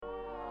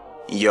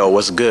Yo,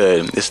 what's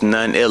good? It's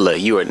none illa.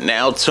 You are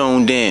now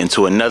tuned in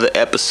to another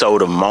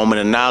episode of Moment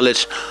of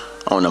Knowledge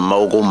on the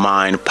Mogul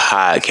Mind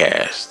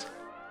Podcast.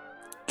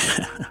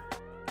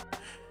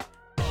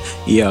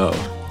 Yo,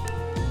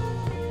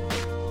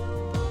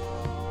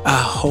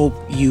 I hope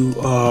you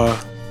are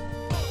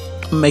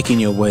making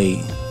your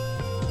way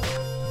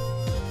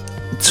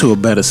to a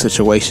better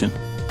situation.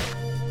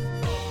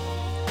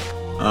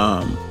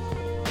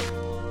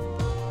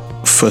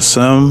 For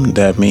some,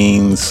 that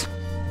means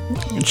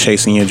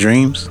chasing your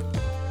dreams.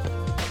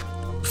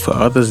 For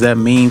others, that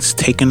means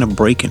taking a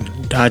break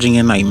and dodging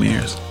your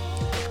nightmares.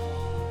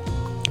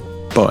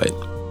 But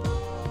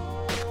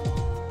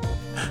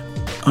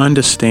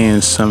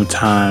understand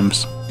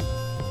sometimes,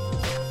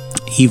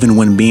 even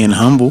when being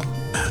humble,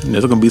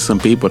 there's going to be some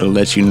people to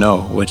let you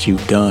know what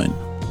you've done.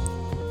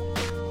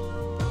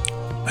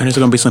 And there's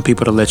going to be some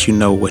people to let you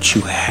know what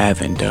you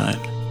haven't done.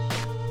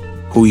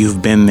 Who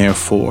you've been there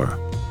for.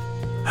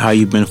 How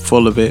you've been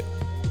full of it.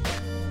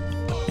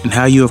 And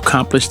how you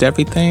accomplished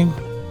everything.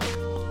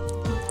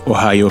 Or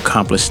how you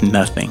accomplished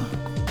nothing.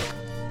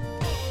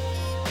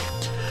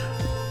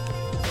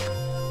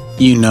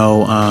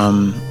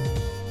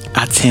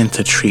 I tend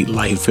to treat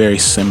life very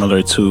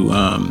similar to,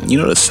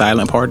 the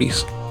silent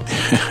parties.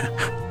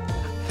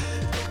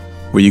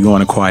 Where you go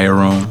in a quiet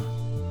room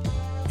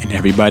and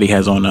everybody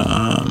has on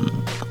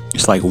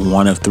it's like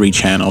one of 3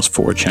 channels,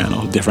 4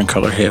 channels, different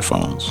color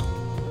headphones.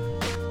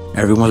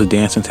 Everyone's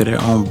dancing to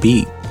their own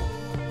beat.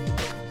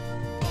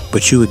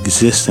 But you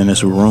exist in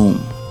this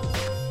room.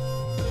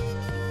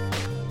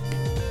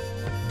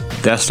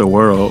 That's the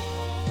world.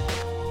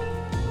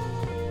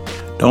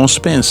 Don't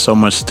spend so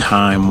much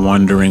time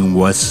wondering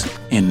what's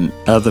in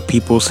other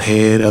people's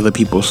head, other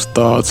people's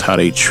thoughts, how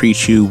they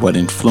treat you, what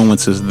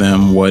influences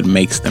them, what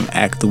makes them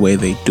act the way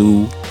they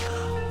do,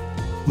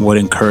 what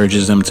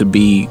encourages them to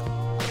be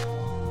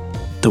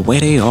the way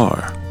they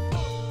are.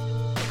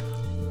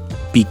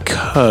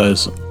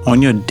 Because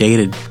on your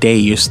day-to-day,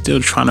 you're still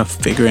trying to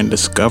figure and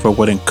discover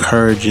what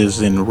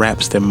encourages and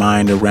wraps their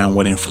mind around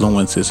what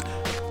influences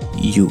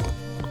you.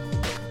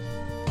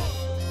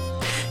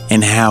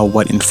 And how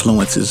what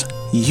influences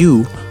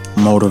you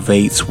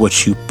motivates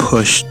what you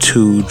push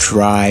to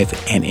drive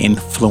and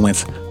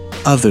influence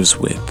others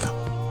with.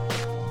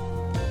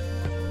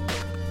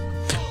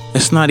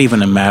 It's not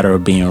even a matter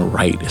of being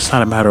right. It's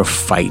not a matter of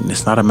fighting.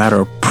 It's not a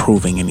matter of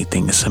proving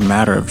anything. It's a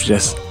matter of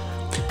just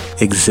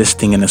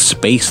existing in a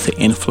space to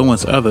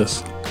influence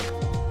others.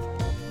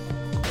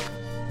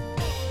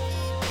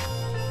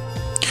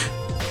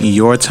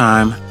 Your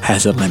time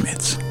has a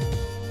limit.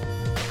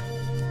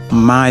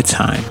 My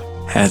time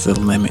has a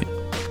limit.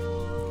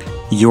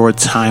 Your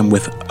time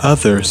with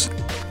others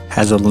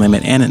has a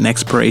limit and an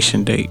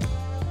expiration date.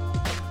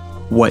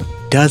 What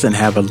doesn't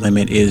have a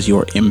limit is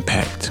your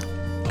impact.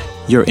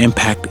 Your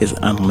impact is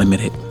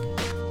unlimited.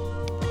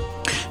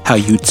 How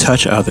you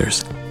touch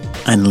others,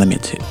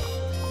 unlimited.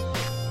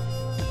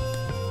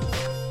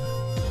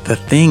 The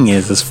thing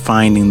is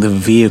finding the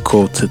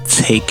vehicle to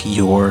take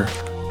your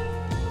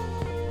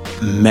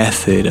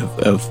method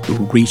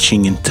of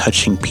reaching and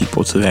touching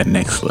people to that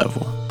next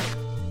level.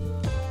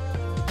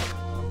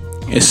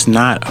 It's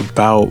not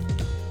about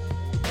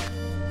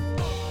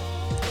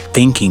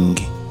thinking.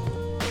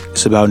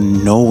 It's about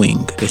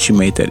knowing that you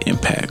made that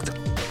impact.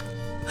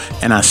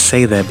 And I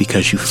say that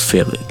because you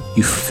feel it.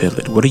 You feel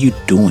it. What are you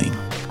doing?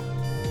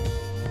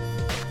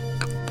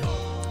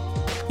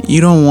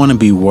 You don't want to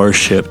be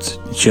worshipped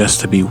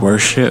just to be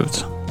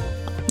worshipped.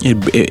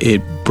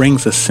 It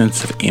brings a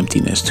sense of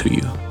emptiness to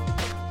you.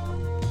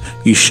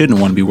 You shouldn't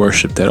want to be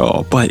worshipped at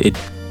all. But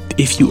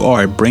if you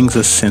are, it brings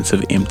a sense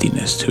of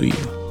emptiness to you.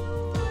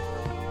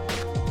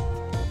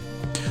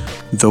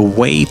 The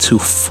way to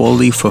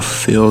fully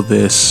fulfill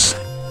this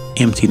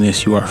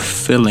emptiness you are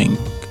feeling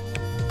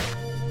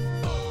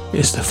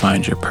is to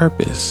find your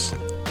purpose.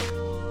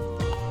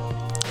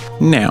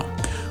 Now,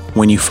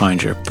 when you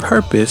find your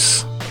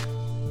purpose,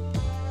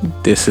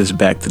 this is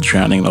back to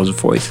drowning those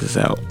voices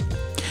out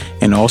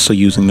and also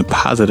using the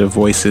positive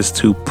voices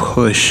to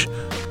push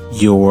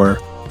your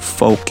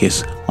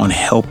focus on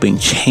helping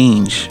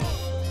change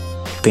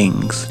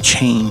things,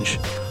 change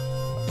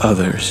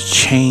others,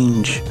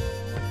 change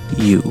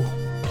you.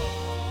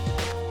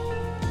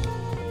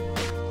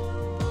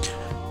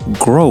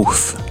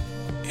 Growth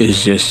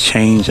is just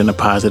change in a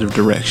positive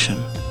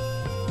direction.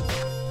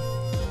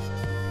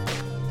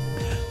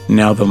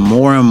 Now, the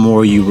more and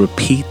more you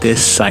repeat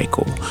this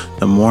cycle,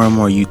 the more and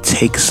more you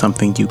take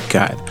something you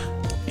got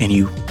and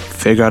you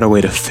figure out a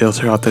way to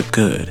filter out the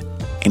good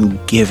and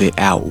give it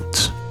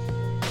out,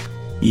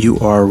 you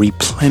are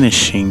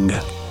replenishing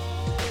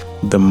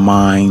the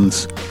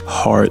minds,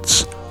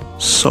 hearts,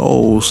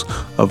 souls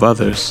of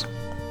others.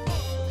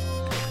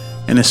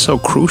 And it's so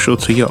crucial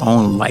to your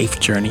own life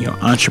journey, your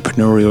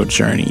entrepreneurial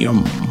journey, your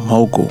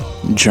mogul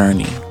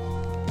journey.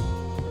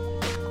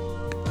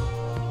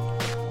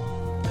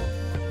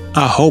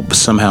 I hope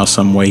somehow,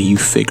 some way you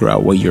figure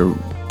out what your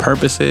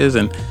purpose is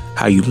and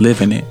how you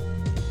live in it.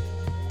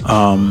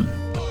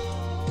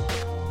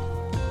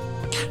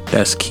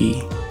 That's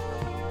key.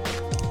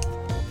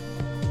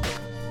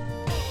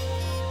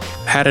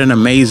 Had an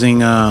amazing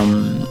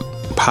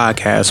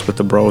podcast with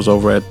the bros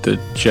over at the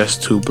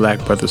Just Two Black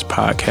Brothers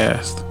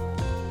podcast.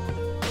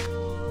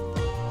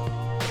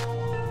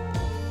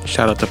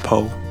 Shout out to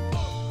Poe,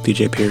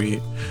 DJ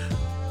Period.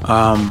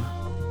 And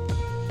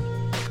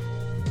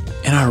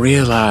I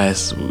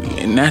realized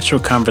in natural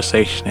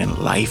conversation in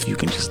life, you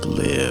can just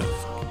live.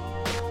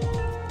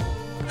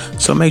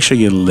 So make sure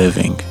you're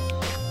living.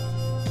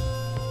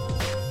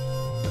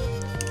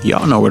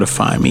 Y'all know where to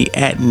find me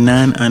at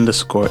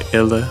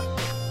none_illa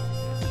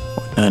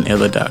or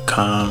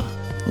noneilla.com,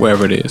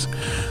 wherever it is.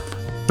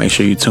 Make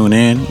sure you tune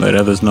in, let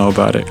others know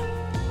about it.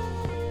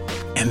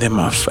 And then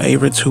my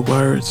favorite 2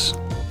 words,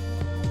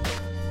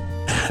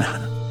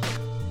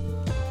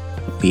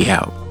 we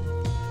out.